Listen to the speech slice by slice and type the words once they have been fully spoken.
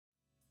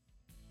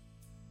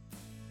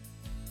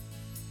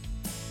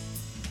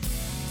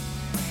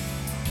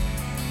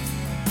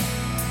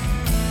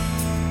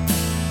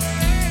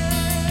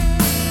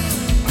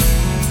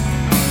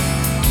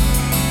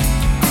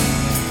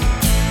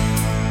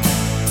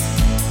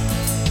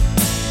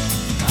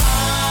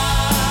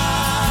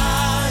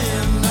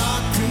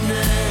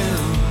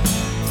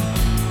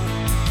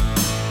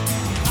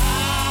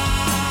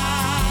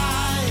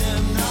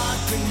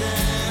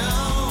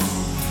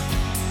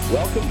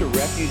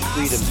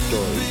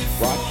Stories,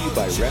 brought to you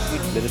by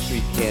Refuge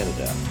Ministries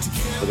Canada.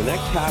 For the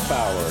next half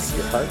hour,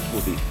 your hearts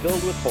will be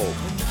filled with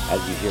hope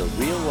as you hear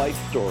real-life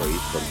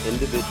stories from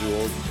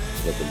individuals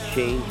that have been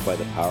changed by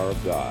the power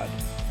of God.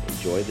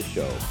 Enjoy the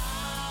show.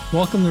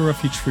 Welcome to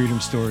Refuge Freedom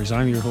Stories.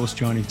 I'm your host,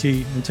 Johnny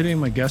T, and today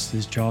my guest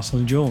is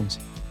Jocelyn Jones.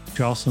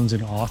 Jocelyn's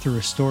an author,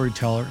 a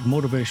storyteller, a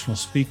motivational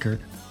speaker,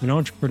 an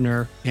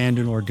entrepreneur, and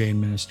an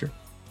ordained minister.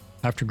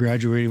 After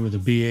graduating with a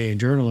BA in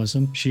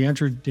journalism, she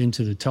entered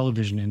into the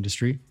television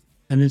industry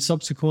and then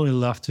subsequently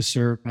left to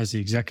serve as the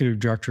executive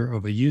director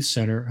of a youth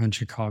center on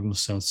Chicago's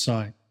South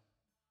Side.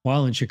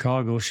 While in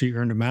Chicago, she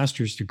earned a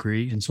master's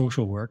degree in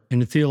social work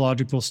and in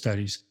theological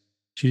studies.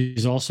 She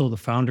is also the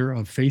founder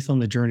of Faith on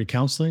the Journey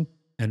Counseling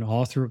and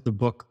author of the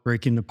book,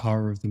 Breaking the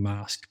Power of the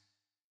Mask.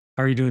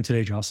 How are you doing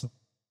today, Jocelyn?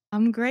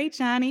 I'm great,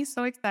 Johnny.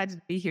 So excited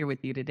to be here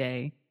with you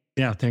today.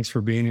 Yeah, thanks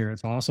for being here.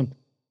 It's awesome.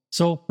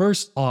 So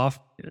first off,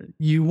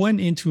 you went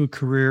into a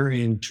career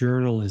in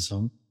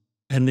journalism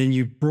and then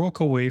you broke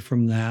away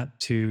from that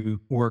to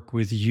work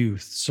with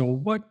youth. So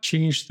what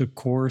changed the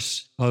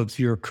course of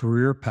your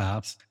career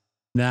path?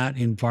 That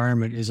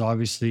environment is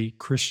obviously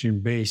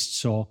Christian based.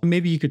 So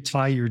maybe you could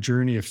tie your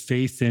journey of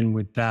faith in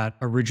with that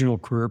original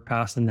career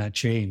path and that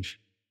change.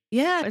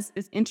 Yeah,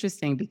 it's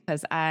interesting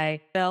because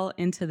I fell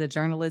into the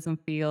journalism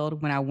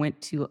field when I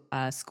went to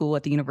school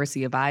at the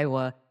University of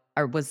Iowa.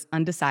 I was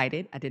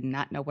undecided. I did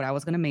not know what I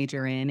was going to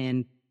major in.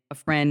 And a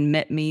friend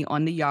met me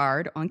on the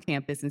yard on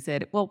campus and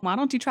said, well, why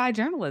don't you try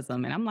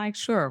journalism? And I'm like,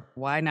 sure,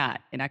 why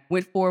not? And I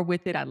went forward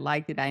with it. I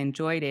liked it. I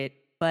enjoyed it.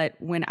 But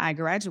when I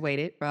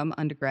graduated from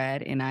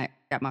undergrad and I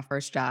got my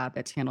first job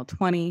at Channel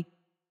 20,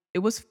 it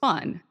was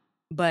fun.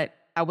 But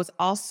I was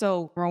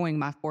also growing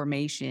my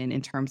formation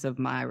in terms of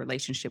my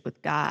relationship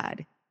with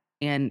God.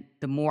 And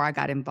the more I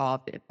got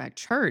involved at my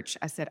church,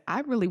 I said,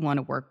 I really want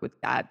to work with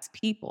God's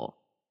people.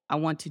 I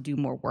want to do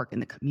more work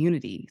in the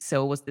community.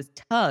 So it was this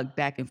tug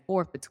back and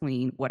forth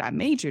between what I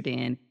majored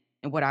in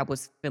and what I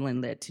was feeling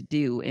led to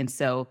do. And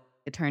so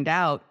it turned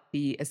out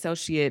the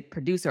associate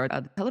producer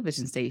of the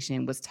television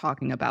station was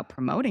talking about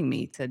promoting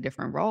me to a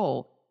different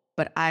role.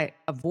 But I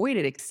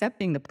avoided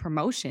accepting the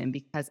promotion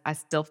because I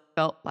still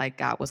felt like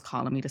God was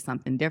calling me to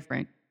something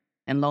different.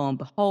 And lo and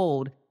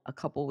behold, a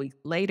couple of weeks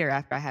later,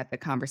 after I had the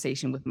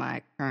conversation with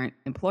my current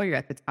employer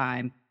at the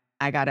time,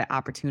 I got an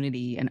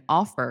opportunity, an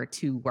offer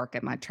to work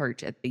at my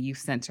church at the youth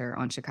center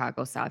on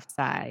Chicago's South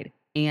Side.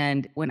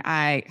 And when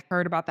I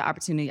heard about the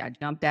opportunity, I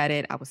jumped at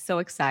it. I was so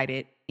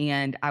excited.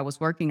 And I was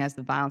working as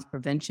the violence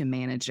prevention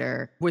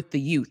manager with the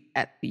youth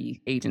at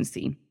the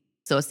agency.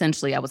 So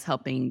essentially, I was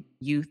helping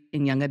youth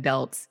and young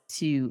adults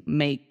to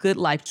make good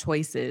life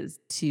choices,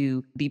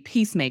 to be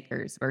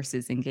peacemakers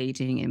versus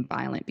engaging in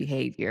violent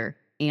behavior.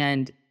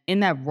 And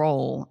in that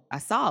role, I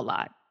saw a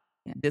lot.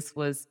 This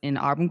was in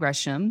Auburn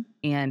Gresham,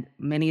 and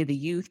many of the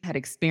youth had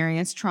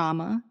experienced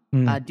trauma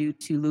due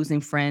to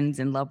losing friends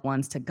and loved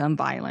ones to gun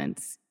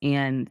violence.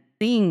 And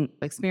seeing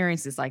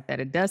experiences like that,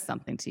 it does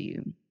something to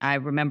you. I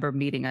remember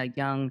meeting a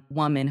young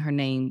woman. Her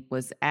name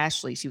was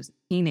Ashley. She was a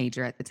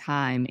teenager at the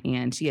time,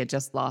 and she had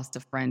just lost a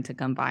friend to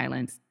gun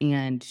violence.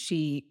 And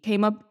she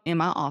came up in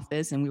my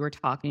office, and we were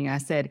talking. I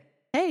said,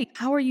 hey,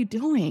 how are you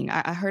doing?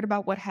 I heard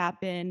about what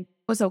happened. It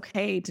was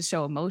okay to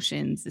show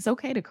emotions. It's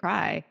okay to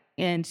cry.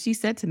 And she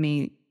said to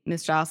me,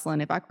 Miss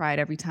Jocelyn, if I cried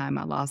every time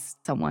I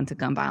lost someone to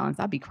gun violence,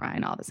 I'd be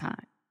crying all the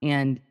time.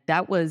 And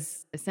that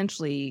was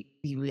essentially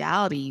the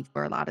reality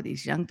for a lot of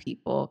these young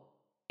people.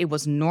 It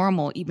was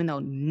normal, even though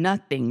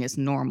nothing is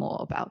normal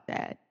about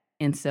that.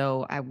 And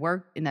so I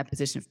worked in that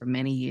position for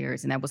many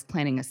years, and I was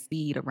planting a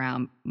seed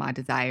around my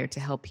desire to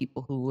help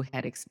people who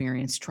had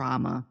experienced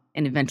trauma,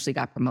 and eventually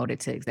got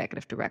promoted to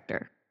executive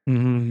director.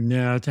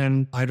 Yeah,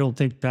 and I don't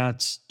think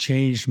that's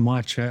changed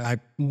much. I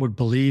would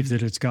believe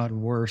that it's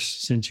gotten worse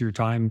since your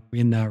time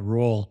in that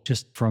role,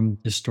 just from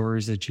the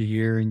stories that you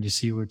hear and you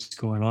see what's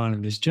going on.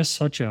 And there's just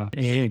such a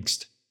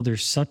angst.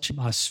 There's such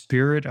a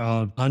spirit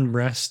of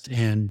unrest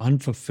and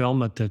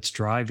unfulfillment that's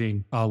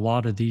driving a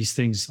lot of these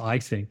things, I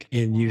think,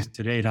 in youth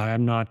today. Now,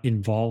 I'm not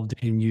involved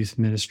in youth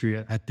ministry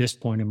at this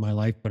point in my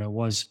life, but I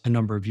was a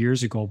number of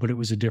years ago, but it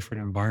was a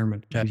different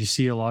environment. You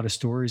see a lot of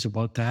stories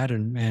about that,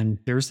 and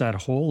there's that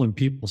hole in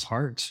people's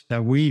hearts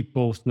that we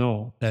both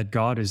know that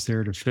God is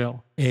there to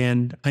fill.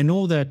 And I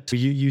know that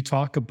you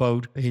talk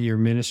about in your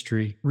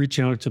ministry,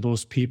 reaching out to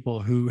those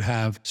people who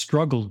have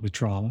struggled with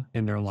trauma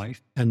in their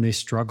life, and they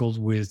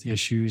struggled with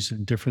issues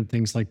and different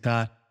things like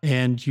that.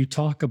 And you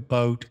talk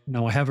about,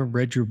 now I haven't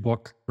read your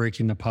book,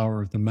 Breaking the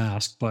Power of the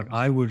Mask, but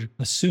I would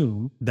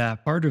assume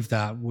that part of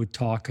that would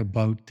talk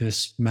about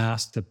this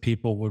mask that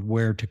people would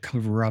wear to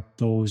cover up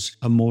those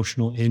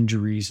emotional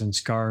injuries and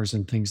scars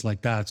and things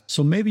like that.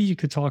 So maybe you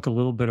could talk a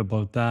little bit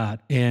about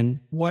that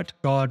and what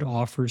God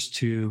offers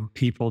to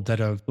people that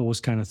have those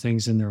kind of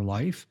things in their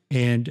life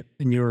and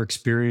your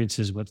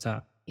experiences with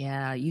that.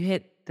 Yeah, you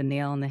hit the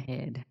nail on the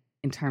head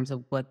in terms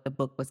of what the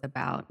book was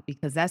about,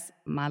 because that's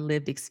my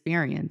lived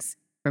experience.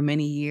 For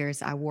many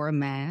years, I wore a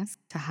mask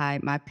to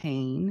hide my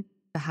pain,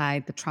 to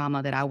hide the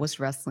trauma that I was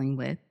wrestling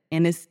with.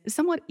 And it's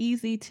somewhat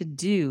easy to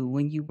do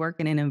when you work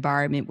in an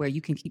environment where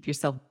you can keep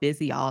yourself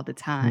busy all the Mm.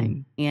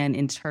 time. And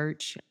in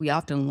church, we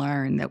often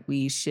learn that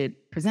we should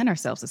present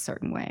ourselves a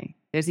certain way.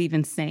 There's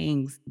even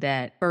sayings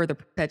that further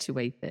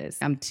perpetuate this.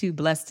 I'm too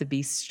blessed to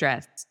be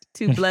stressed,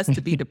 too blessed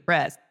to be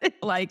depressed,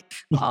 like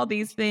all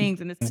these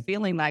things. And it's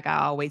feeling like I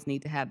always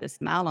need to have this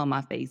smile on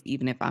my face,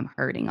 even if I'm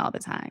hurting all the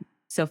time.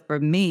 So for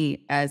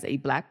me, as a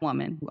Black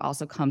woman who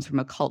also comes from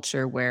a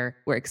culture where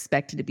we're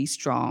expected to be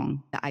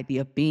strong, the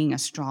idea of being a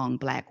strong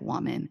Black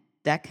woman,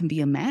 that can be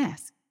a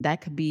mask.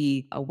 That could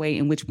be a way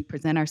in which we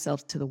present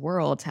ourselves to the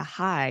world to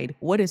hide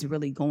what is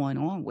really going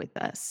on with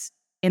us.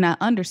 And I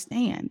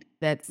understand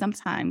that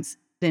sometimes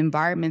the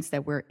environments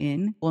that we're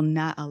in will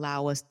not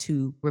allow us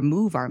to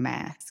remove our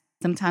mask.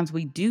 Sometimes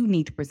we do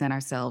need to present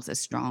ourselves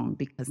as strong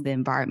because the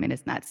environment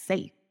is not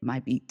safe, it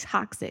might be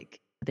toxic.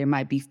 There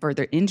might be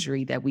further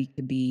injury that we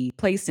could be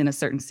placed in a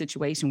certain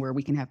situation where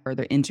we can have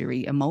further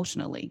injury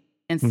emotionally.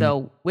 And Mm.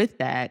 so with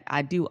that,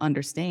 I do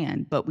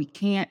understand, but we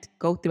can't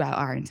go throughout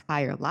our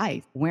entire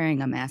life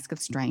wearing a mask of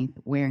strength,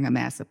 wearing a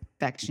mask of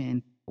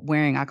perfection,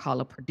 wearing, I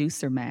call a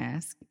producer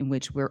mask, in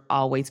which we're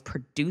always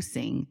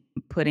producing,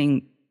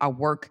 putting our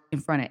work in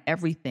front of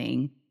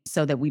everything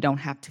so that we don't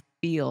have to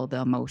feel the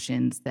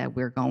emotions that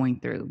we're going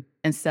through.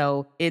 And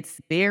so it's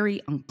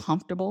very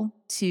uncomfortable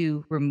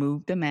to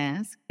remove the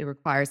mask. It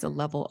requires a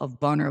level of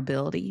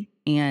vulnerability.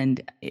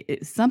 And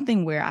it's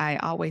something where I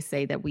always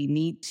say that we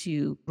need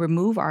to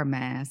remove our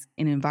mask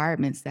in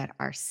environments that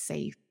are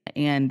safe.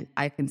 And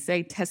I can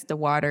say test the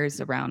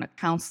waters around a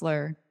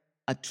counselor,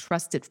 a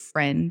trusted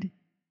friend.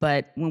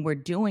 But when we're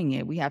doing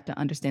it, we have to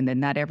understand that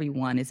not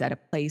everyone is at a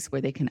place where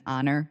they can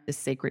honor the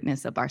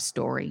sacredness of our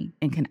story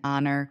and can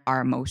honor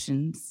our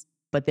emotions.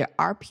 But there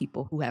are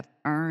people who have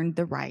earned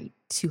the right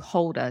to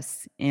hold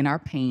us in our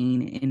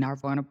pain, in our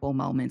vulnerable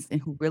moments,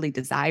 and who really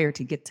desire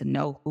to get to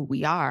know who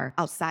we are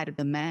outside of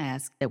the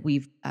mask that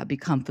we've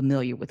become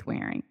familiar with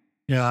wearing.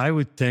 Yeah, I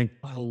would think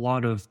a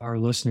lot of our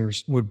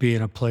listeners would be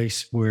in a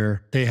place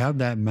where they have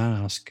that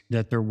mask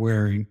that they're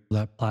wearing,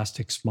 that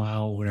plastic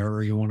smile,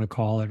 whatever you want to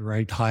call it,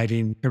 right?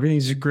 Hiding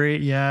everything's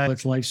great. Yeah,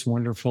 it's life's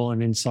wonderful.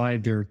 And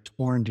inside they're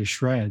torn to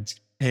shreds.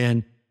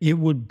 And it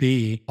would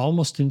be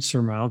almost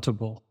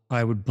insurmountable,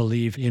 I would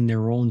believe, in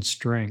their own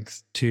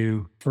strength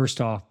to,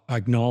 first off,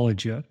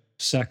 acknowledge it.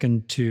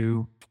 Second,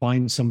 to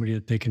find somebody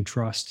that they can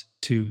trust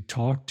to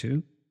talk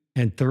to.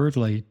 And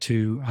thirdly,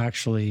 to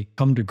actually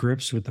come to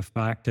grips with the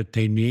fact that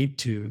they need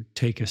to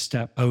take a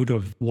step out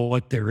of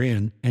what they're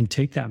in and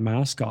take that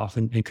mask off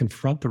and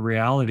confront the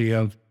reality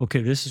of,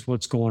 okay, this is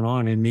what's going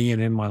on in me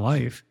and in my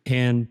life.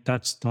 And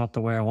that's not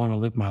the way I want to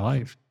live my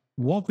life.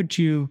 What would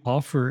you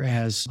offer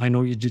as, I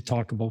know you did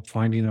talk about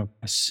finding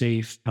a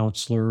safe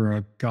counselor or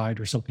a guide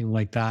or something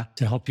like that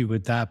to help you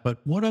with that, but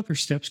what other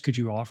steps could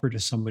you offer to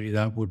somebody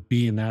that would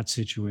be in that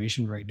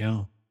situation right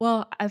now?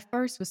 Well, I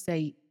first would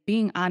say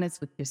being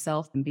honest with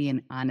yourself and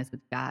being honest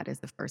with God is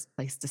the first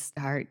place to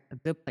start, a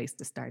good place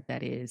to start,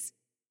 that is.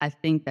 I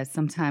think that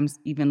sometimes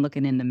even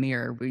looking in the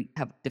mirror, we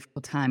have a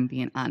difficult time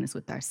being honest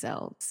with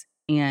ourselves.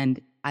 And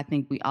I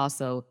think we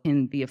also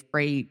can be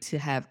afraid to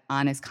have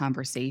honest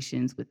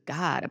conversations with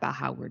God about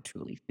how we're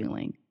truly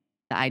feeling.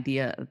 The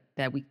idea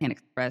that we can't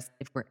express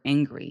if we're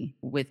angry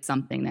with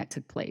something that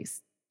took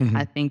place.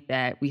 I Mhm. think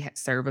that we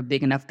serve a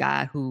big enough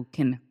God who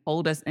can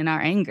hold us in our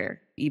anger,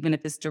 even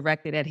if it's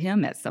directed at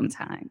him at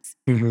sometimes.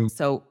 Mhm.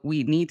 So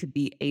we need to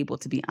be able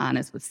to be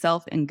honest with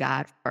self and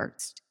God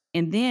first.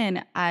 And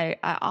then I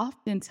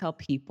often tell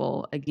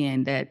people,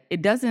 again, that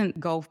it doesn't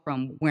go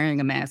from wearing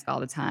a mask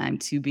all the time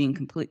to being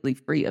completely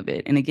free of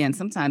it. And again,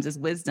 sometimes it's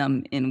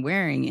wisdom in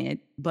wearing it,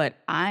 but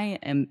I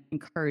am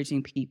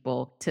encouraging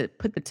people to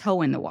put the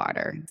toe in the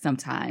water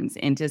sometimes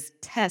and just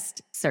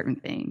test certain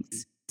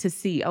things to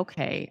see,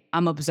 okay,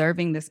 I'm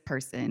observing this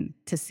person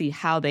to see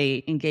how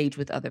they engage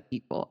with other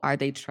people. Are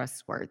they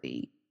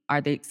trustworthy?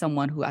 Are they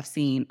someone who I've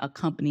seen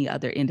accompany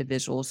other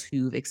individuals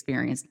who've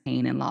experienced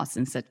pain and loss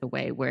in such a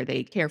way where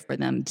they care for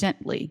them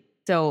gently?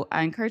 So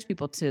I encourage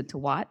people to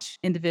watch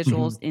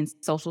individuals Mhm. in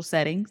social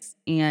settings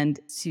and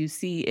to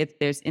see if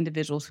there's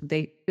individuals who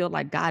they feel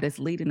like God is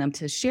leading them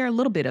to share a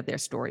little bit of their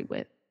story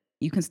with.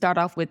 You can start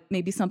off with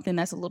maybe something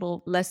that's a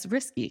little less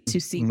risky to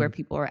see where Mhm.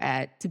 people are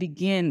at to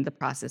begin the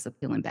process of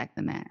peeling back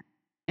the mask.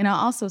 And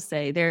I'll also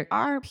say there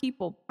are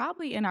people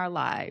probably in our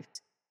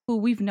lives who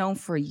we've known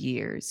for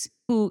years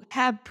who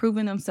have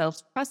proven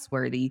themselves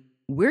trustworthy.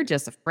 We're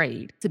just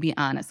afraid to be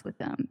honest with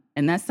them.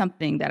 And that's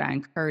something that I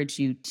encourage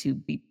you to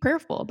be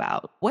prayerful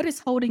about. What is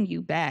holding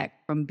you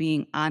back from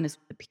being honest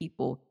with the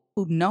people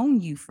who've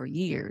known you for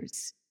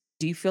years?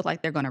 Do you feel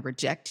like they're going to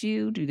reject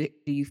you? Do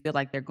you feel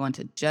like they're going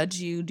to judge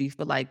you? Do you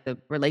feel like the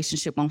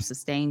relationship won't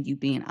sustain you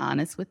being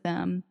honest with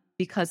them?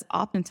 Because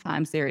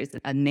oftentimes there is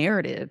a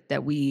narrative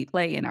that we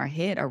play in our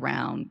head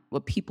around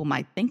what people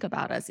might think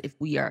about us if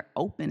we are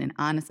open and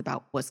honest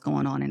about what's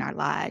going on in our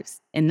lives.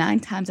 And 9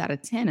 times out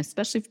of 10,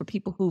 especially for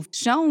people who've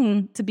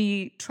shown to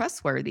be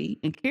trustworthy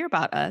and care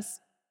about us,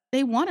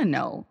 they want to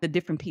know the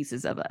different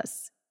pieces of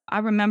us. I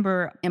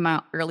remember in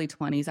my early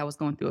 20s, I was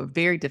going through a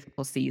very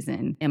difficult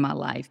season in my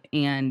life.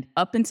 And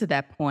up until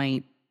that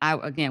point, I,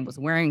 again, was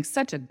wearing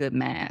such a good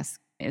mask,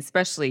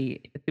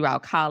 especially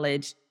throughout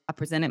college. I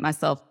presented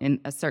myself in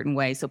a certain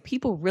way. So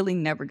people really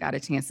never got a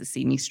chance to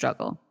see me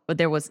struggle. But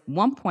there was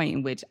one point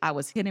in which I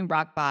was hitting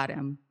rock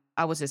bottom.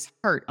 I was just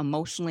hurt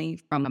emotionally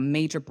from a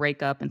major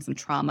breakup and some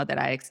trauma that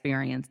I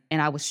experienced.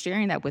 And I was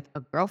sharing that with a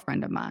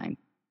girlfriend of mine.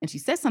 And she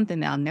said something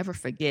that I'll never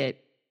forget.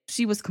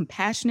 She was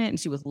compassionate and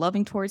she was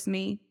loving towards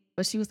me.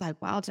 But she was like,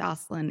 wow,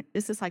 Jocelyn,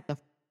 this is like the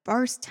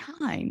first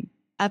time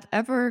I've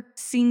ever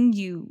seen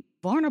you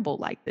vulnerable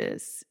like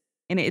this.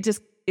 And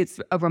it's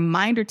a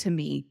reminder to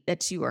me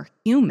that you are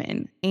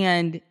human.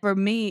 And for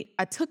me,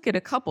 I took it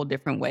a couple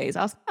different ways.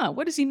 I was,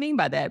 what does she mean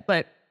by that?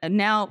 But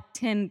now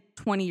 10,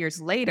 20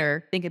 years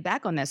later, thinking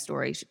back on that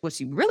story, what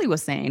she really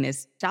was saying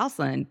is,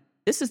 Jocelyn,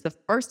 this is the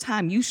first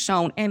time you've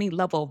shown any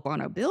level of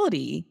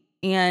vulnerability.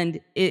 And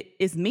it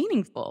is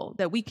meaningful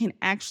that we can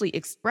actually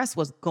express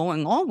what's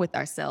going on with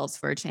ourselves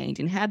for a change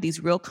and have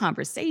these real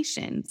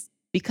conversations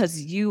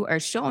because you are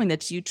showing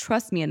that you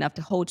trust me enough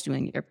to hold you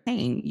in your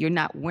pain. You're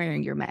not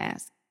wearing your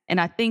mask. And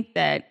I think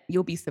that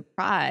you'll be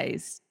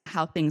surprised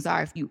how things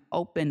are if you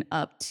open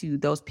up to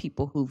those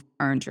people who've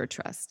earned your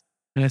trust.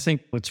 And I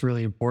think what's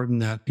really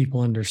important that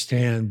people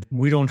understand,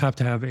 we don't have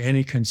to have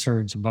any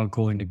concerns about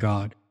going to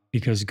God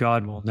because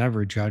God will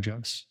never judge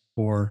us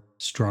for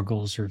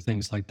struggles or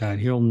things like that.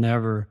 He'll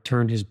never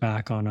turn his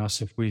back on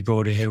us if we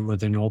go to him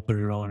with an open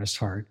and honest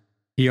heart.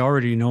 He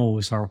already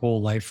knows our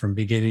whole life from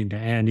beginning to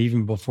end,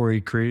 even before he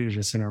created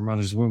us in our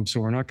mother's womb. So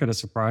we're not going to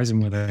surprise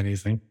him with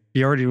anything.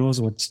 He already knows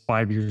what's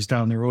 5 years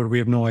down the road. We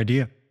have no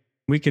idea.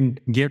 We can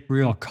get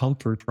real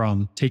comfort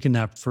from taking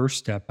that first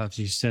step, as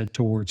you said,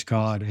 towards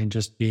God and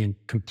just being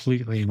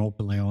completely and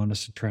openly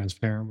honest and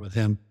transparent with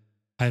him.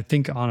 I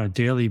think on a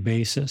daily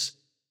basis,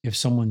 if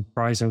someone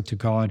cries out to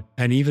God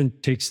and even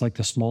takes like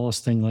the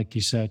smallest thing, like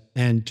you said,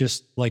 and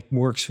just like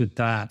works with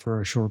that for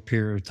a short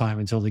period of time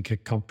until they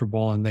get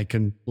comfortable and they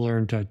can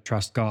learn to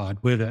trust God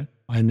with it.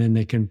 And then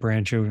they can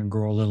branch out and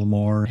grow a little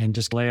more and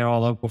just lay it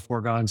all out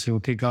before God and say,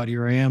 okay, God,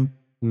 here I am,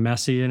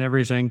 messy and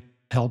everything.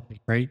 Help me,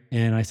 right?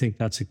 And I think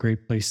that's a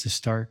great place to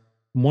start.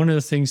 One of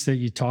the things that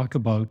you talk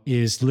about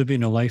is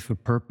living a life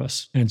of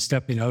purpose and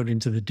stepping out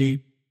into the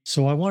deep.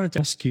 So I wanted to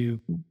ask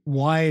you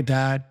why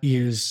that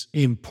is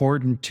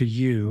important to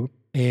you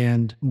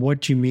and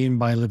what you mean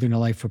by living a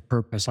life of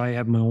purpose. I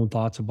have my own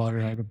thoughts about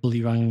it. I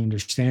believe I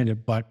understand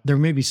it, but there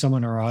may be some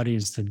in our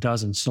audience that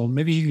doesn't. So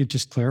maybe you could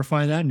just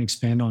clarify that and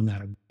expand on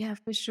that. Yeah,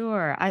 for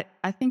sure.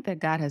 I think that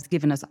God has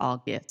given us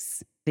all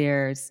gifts.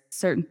 There's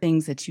certain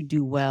things that you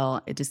do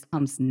well. It just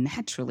comes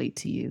naturally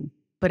to you,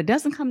 but it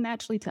doesn't come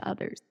naturally to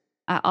others.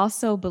 I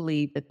also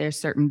believe that there's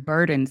certain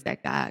burdens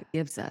that God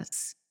gives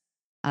us.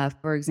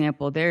 For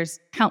example, there's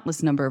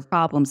countless number of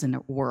problems in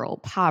the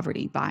world: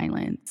 poverty,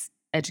 violence,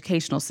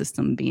 educational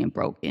system being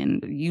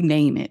broken, you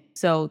name it.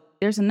 So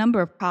there's a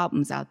number of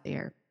problems out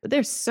there. But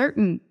there's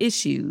certain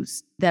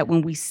issues that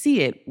when we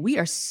see it, we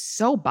are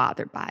so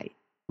bothered by it.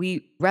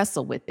 We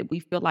wrestle with it. We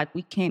feel like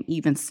we can't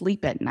even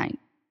sleep at night.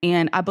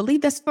 And I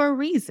believe that's for a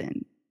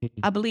reason.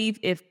 I believe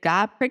if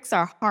God pricks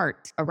our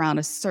heart around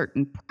a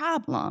certain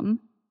problem,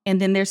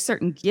 and then there's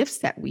certain gifts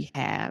that we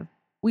have,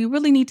 we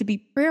really need to be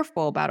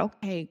prayerful about,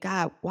 okay,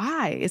 God,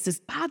 why is this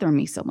bothering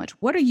me so much?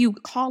 What are you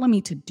calling me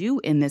to do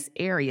in this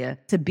area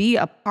to be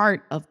a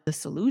part of the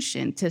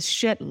solution, to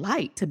shed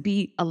light, to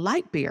be a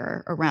light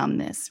bearer around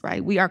this,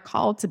 right? We are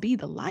called to be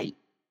the light.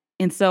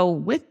 And so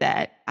with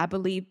that, I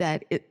believe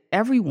that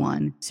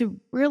everyone should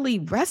really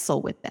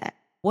wrestle with that.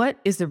 What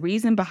is the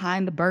reason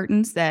behind the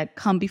burdens that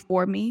come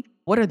before me?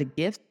 What are the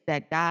gifts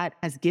that God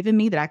has given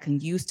me that I can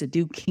use to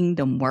do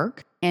kingdom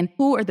work? And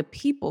who are the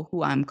people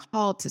who I'm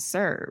called to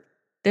serve?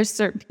 There's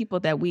certain people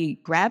that we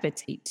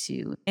gravitate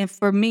to. And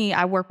for me,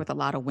 I work with a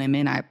lot of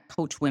women. I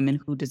coach women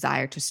who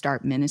desire to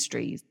start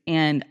ministries.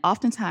 And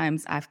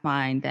oftentimes I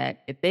find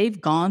that if they've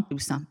gone through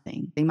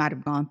something, they might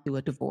have gone through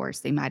a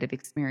divorce, they might have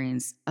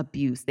experienced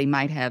abuse, they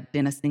might have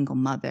been a single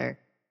mother,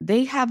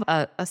 they have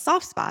a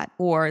soft spot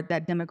for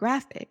that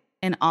demographic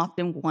and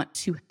often want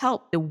to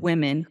help the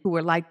women who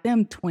were like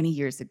them 20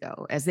 years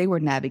ago as they were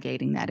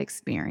navigating that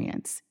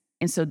experience.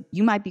 And so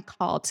you might be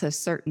called to a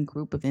certain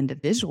group of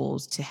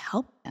individuals to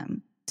help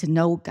them to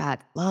know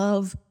God's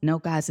love, know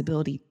God's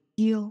ability to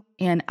heal.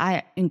 And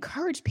I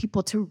encourage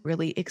people to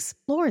really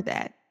explore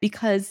that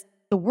because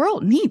the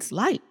world needs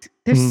light.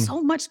 There's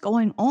so much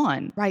going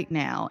on right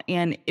now.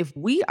 And if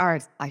we are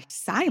like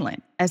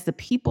silent as the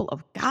people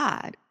of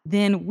God,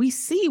 then we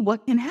see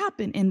what can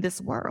happen in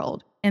this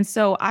world. And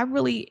so I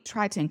really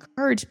try to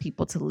encourage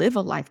people to live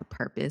a life of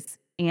purpose.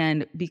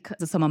 And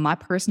because of some of my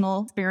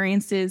personal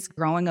experiences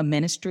growing a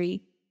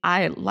ministry,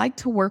 I like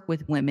to work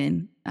with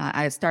women.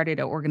 I started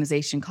an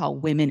organization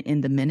called Women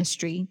in the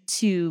Ministry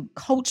to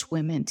coach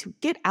women to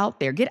get out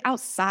there, get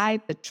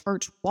outside the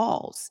church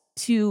walls,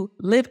 to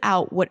live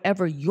out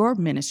whatever your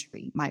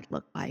ministry might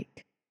look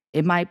like.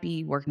 It might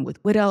be working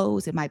with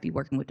widows. It might be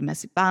working with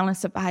domestic violence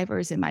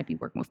survivors. It might be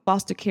working with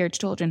foster care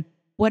children.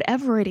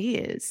 Whatever it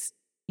is,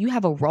 you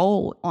have a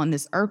role on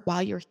this earth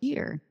while you're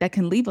here that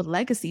can leave a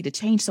legacy to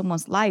change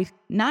someone's life,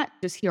 not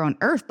just here on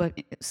earth, but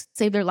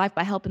save their life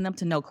by helping them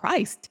to know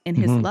Christ and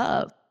his Mhm.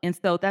 love. And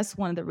so that's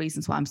one of the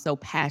reasons why I'm so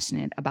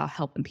passionate about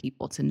helping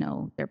people to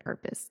know their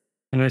purpose.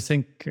 And I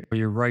think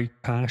you're right.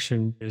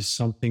 Passion is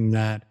something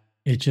that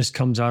it just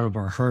comes out of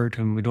our heart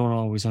and we don't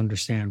always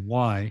understand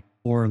why,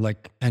 or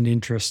like an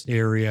interest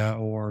area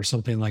or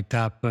something like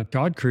that. But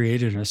God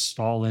created us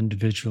all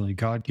individually.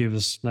 God gave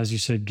us, as you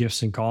said,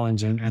 gifts and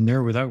callings, and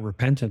they're without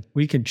repentance.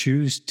 We can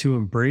choose to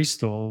embrace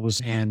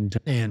those and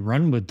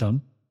run with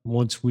them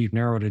once we've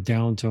narrowed it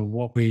down to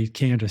what we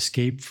can't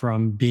escape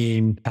from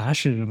being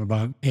passionate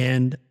about.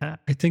 And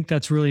I think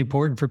that's really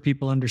important for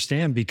people to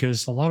understand,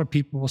 because a lot of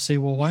people will say,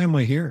 well, why am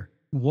I here?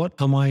 What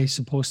am I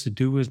supposed to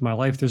do with my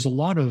life? There's a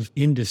lot of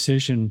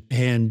indecision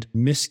and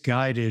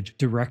misguided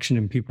direction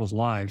in people's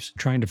lives,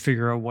 trying to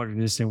figure out what it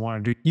is they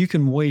want to do. You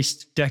can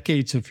waste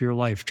decades of your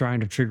life trying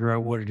to figure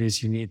out what it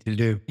is you need to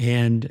do.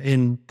 And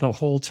in the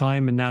whole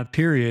time in that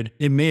period,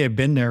 it may have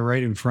been there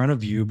right in front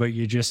of you, but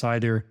you just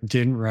either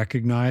didn't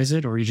recognize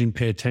it, or you didn't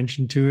pay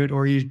attention to it,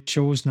 or you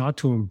chose not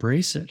to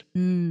embrace it.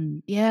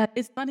 Yeah,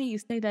 it's funny you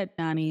say that,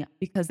 Johnny,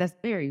 because that's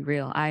very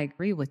real. I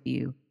agree with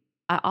you.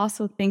 I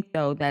also think,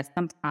 though, that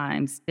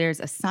sometimes there's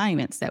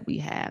assignments that we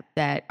have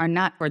that are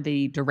not for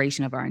the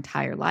duration of our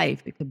entire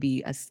life. It could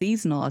be a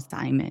seasonal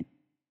assignment.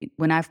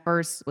 When I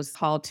first was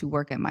called to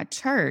work at my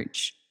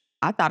church,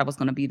 I thought I was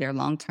going to be there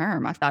long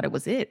term. I thought it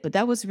was it, but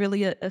that was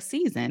really a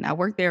season. I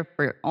worked there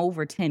for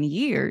over 10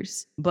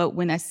 years. But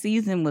when that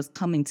season was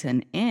coming to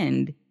an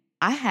end,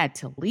 I had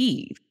to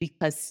leave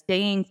because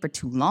staying for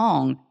too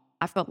long,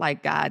 I felt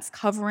like God's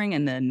covering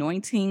and the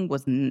anointing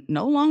was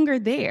no longer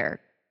there.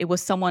 It was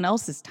someone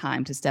else's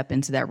time to step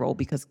into that role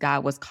because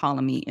God was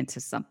calling me into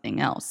something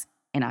else.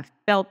 And I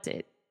felt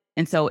it.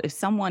 And so if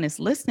someone is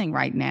listening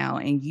right now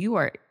and you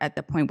are at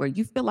the point where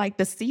you feel like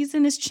the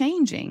season is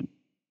changing,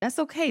 that's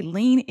okay.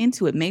 Lean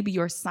into it. Maybe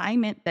your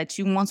assignment that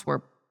you once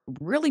were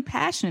really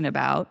passionate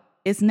about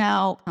is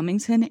now coming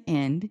to an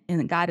end,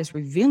 and God is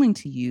revealing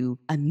to you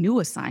a new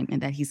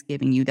assignment that he's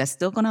giving you that's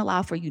still going to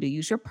allow for you to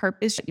use your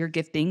purpose, your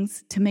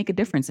giftings to make a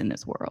difference in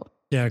this world.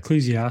 Yeah,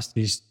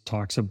 Ecclesiastes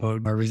talks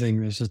about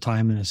everything. There's a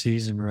time and a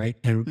season, right?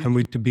 And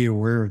we to be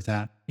aware of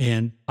that.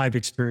 And I've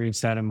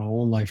experienced that in my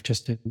own life,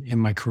 just in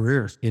my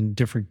career, in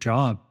different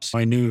jobs.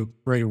 I knew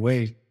right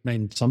away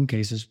in some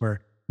cases where,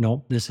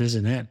 nope, this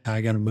isn't it.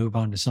 I got to move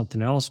on to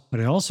something else.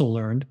 But I also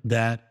learned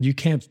that you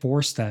can't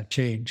force that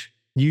change.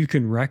 You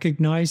can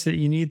recognize that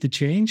you need the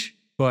change,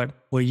 but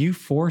when you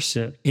force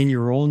it in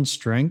your own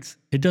strength,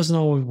 it doesn't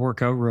always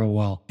work out real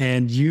well.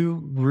 And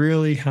you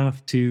really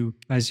have to,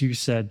 as you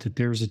said, that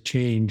there's a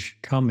change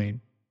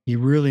coming. You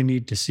really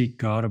need to seek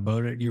God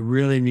about it. You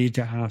really need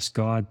to ask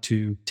God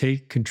to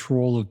take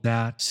control of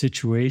that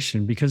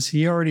situation, because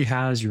he already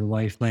has your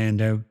life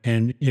planned out.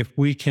 And if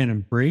we can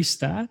embrace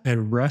that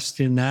and rest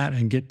in that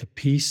and get the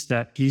peace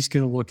that he's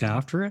going to look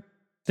after it,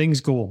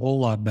 things go a whole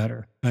lot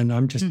better. And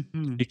I'm just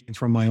speaking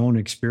from my own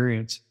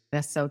experience.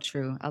 That's so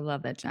true. I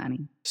love that,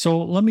 Johnny.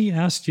 So let me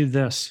ask you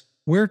this.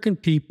 Where can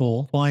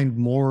people find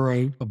more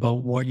out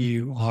about what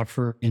you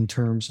offer in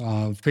terms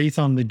of Faith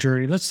on the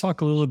Journey? Let's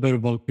talk a little bit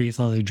about Faith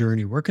on the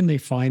Journey. Where can they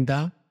find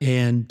that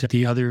and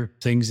the other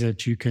things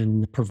that you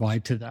can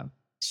provide to them?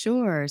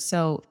 Sure.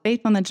 So Faith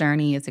on the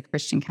Journey is a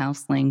Christian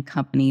counseling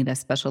company that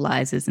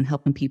specializes in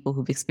helping people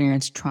who've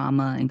experienced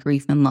trauma and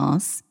grief and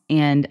loss.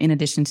 And in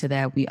addition to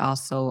that, we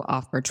also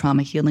offer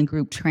trauma healing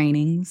group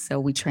training. So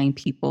we train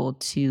people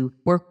to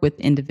work with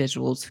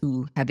individuals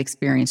who have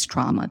experienced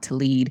trauma to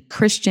lead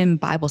Christian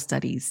Bible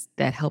studies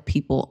that help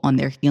people on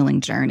their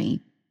healing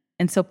journey.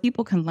 And so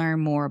people can learn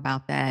more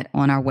about that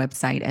on our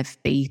website at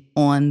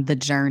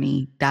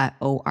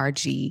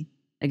faithonthejourney.org.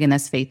 Again,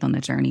 that's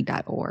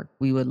faithonthejourney.org.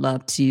 We would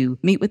love to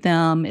meet with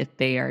them if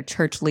they are a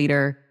church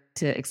leader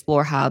to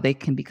explore how they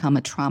can become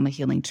a trauma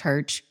healing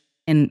church.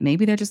 And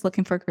maybe they're just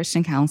looking for a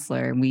Christian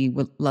counselor, and we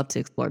would love to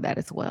explore that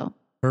as well.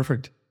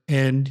 Perfect.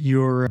 And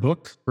your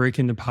book,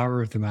 Breaking the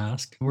Power of the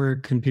Mask, where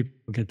can people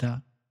get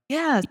that?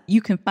 Yeah,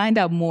 you can find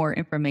out more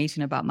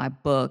information about my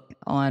book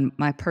on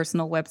my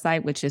personal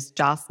website, which is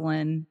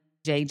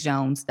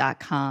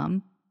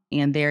jocelynjones.com.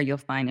 And there you'll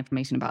find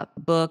information about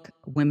the book,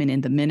 women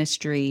in the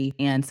ministry,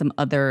 and some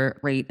other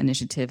great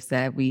initiatives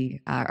that we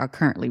are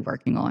currently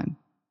working on.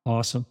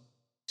 Awesome.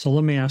 So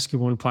let me ask you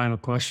one final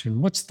question.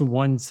 What's the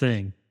one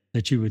thing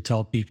that you would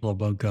tell people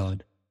about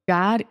God?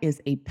 God is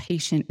a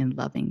patient and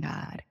loving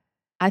God.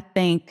 I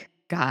thank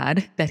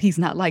God that he's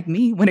not like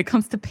me when it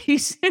comes to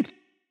patience,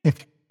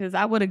 because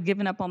I would have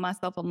given up on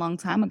myself a long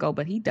time ago,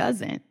 but he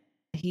doesn't.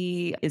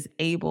 He is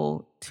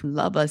able to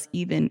love us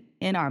even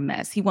in our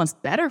mess. He wants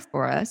better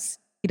for us.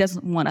 He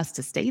doesn't want us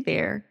to stay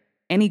there.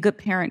 Any good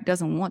parent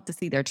doesn't want to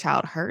see their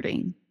child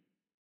hurting.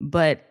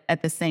 But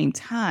at the same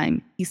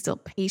time, he's still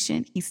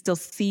patient. He still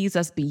sees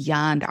us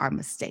beyond our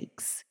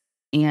mistakes.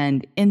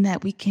 And in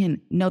that, we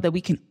can know that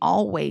we can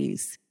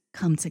always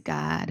come to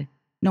God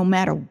no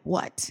matter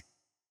what.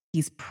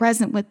 He's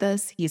present with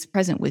us. He is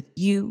present with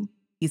you.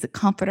 He's a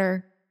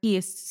comforter. He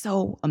is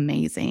so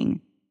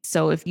amazing.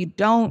 So if you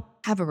don't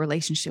have a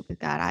relationship with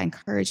God, I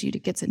encourage you to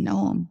get to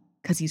know him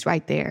because he's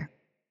right there.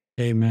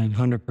 Amen.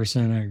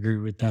 100%. I agree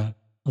with that.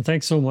 Well,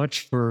 thanks so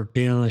much for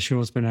being on the show.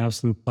 It's been an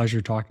absolute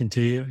pleasure talking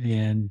to you,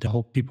 and I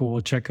hope people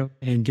will check out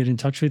and get in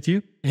touch with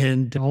you.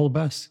 And all the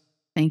best.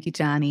 Thank you,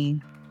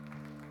 Johnny.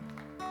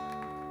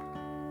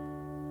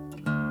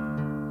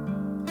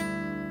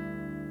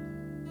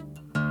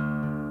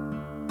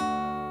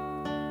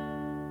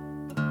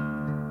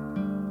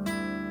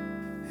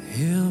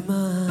 Hear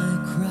my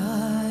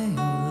cry,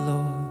 O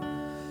Lord,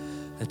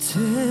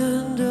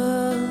 attend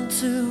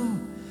unto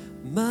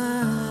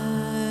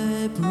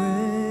my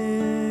prayer.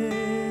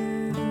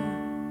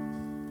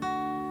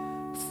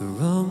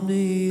 From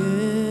the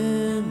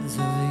ends of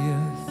the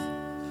earth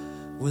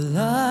will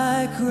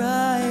I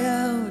cry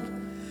out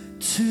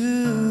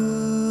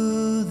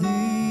to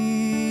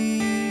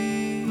thee.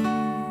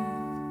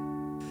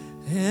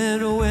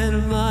 And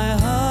when my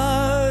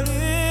heart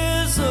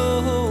is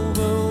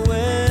overwhelmed,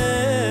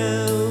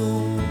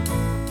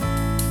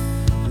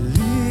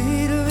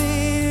 lead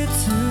me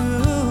to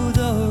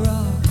the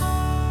rock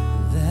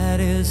that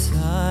is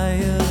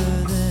higher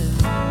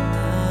than I,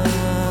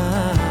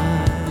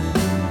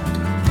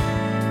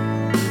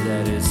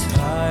 that is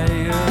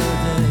higher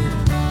than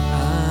I.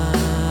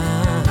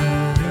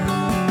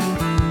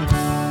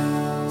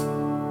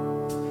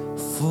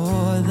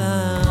 For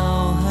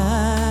thou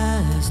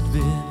hast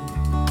been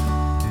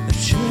a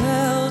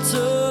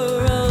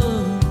shelter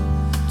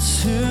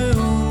unto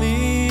me,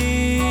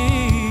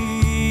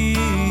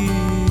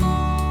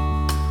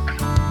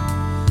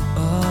 a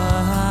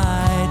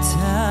high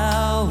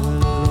tower,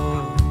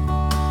 Lord,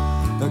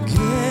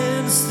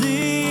 against the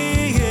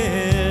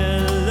enemy.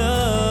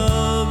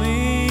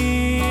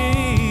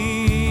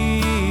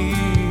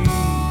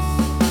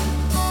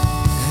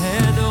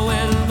 And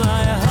when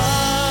my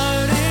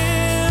heart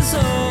is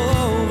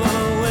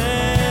overwhelmed,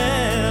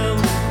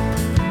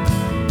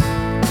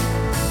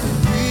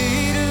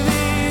 lead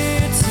me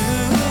to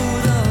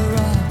the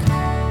rock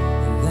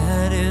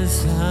that is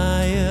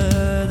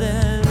higher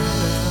than I,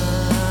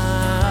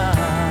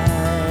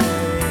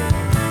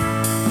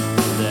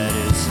 that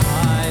is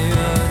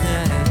higher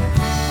than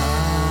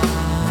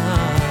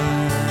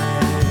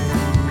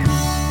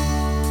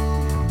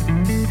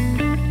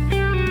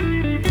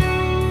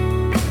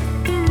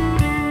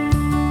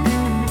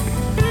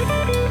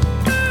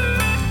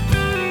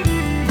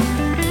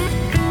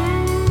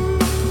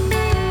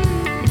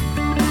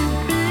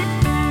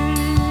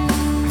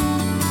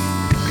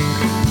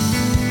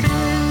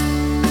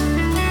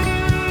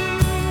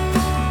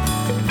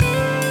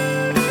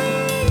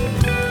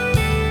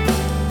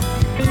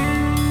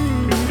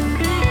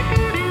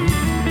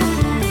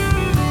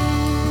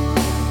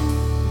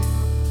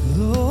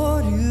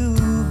Lord,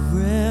 you've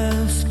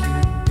rescued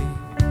me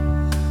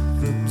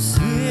from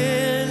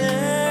sin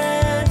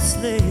and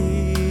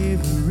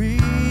slavery.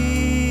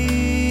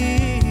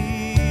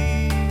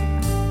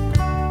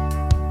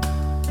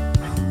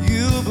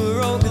 You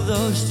broke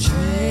those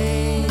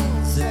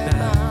chains that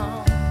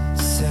bound,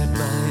 set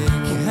my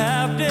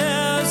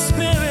captive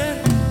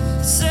spirit,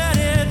 set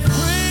it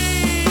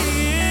free.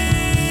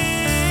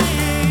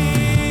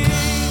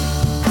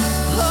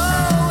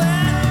 Oh,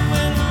 and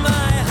when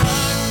my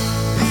heart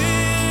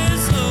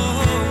is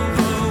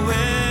overwhelmed,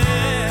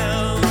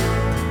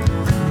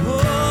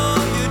 oh,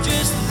 you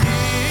just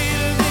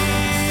lead me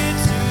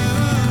to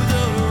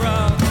the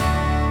rock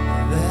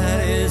that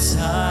is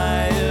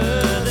higher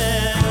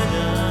than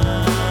I.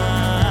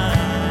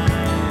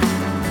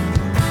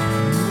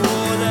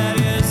 Oh, that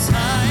is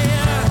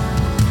higher,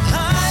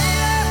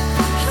 higher,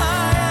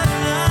 higher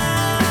than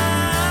I.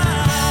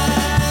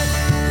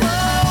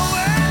 Oh,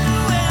 when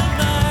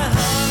my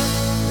heart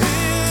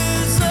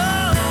is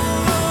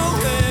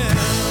overwhelmed,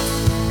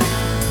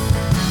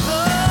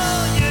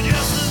 oh, you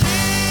just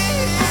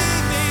lead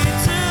me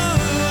to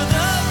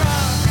the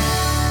rock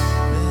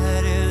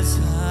that is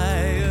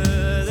higher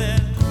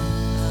than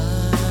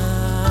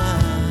I,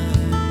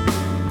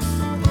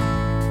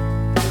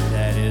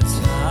 that is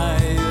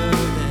higher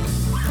than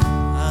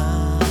I.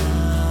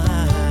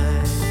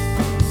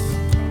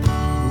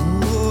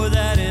 Oh,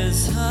 that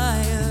is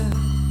higher than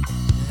I,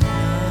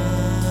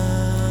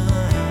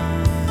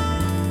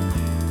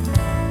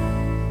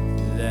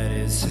 that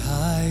is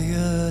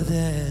higher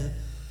than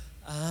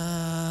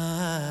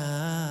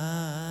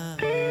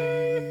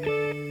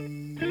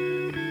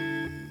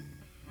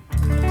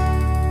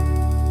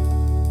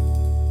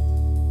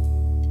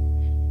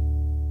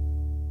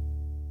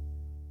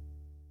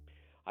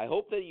I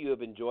hope that you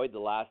have enjoyed the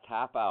last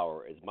half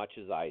hour as much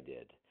as I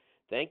did.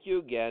 Thank you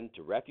again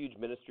to Refuge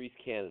Ministries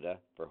Canada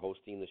for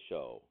hosting the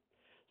show.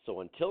 So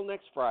until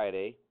next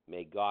Friday,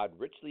 may God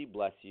richly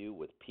bless you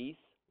with peace,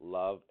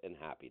 love, and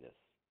happiness.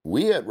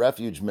 We at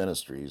Refuge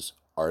Ministries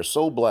are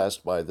so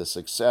blessed by the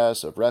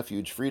success of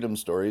Refuge Freedom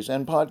Stories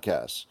and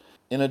podcasts.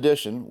 In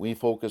addition, we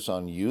focus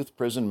on youth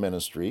prison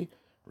ministry,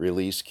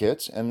 release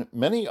kits, and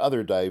many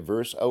other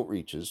diverse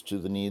outreaches to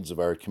the needs of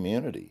our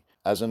community.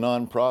 As a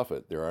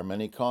nonprofit, there are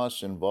many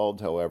costs involved,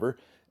 however,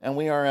 and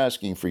we are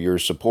asking for your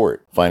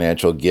support.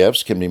 Financial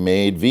gifts can be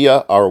made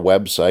via our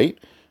website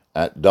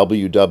at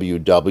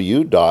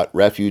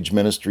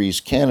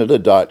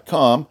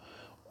www.refugeministriescanada.com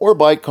or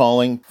by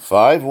calling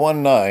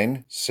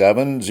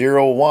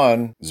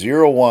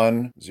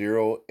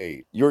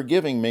 519-701-0108. Your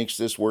giving makes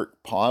this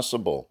work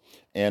possible,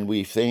 and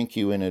we thank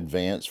you in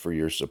advance for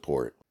your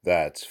support.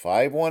 That's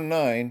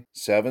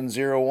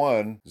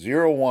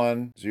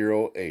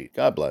 519-701-0108.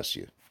 God bless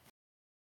you.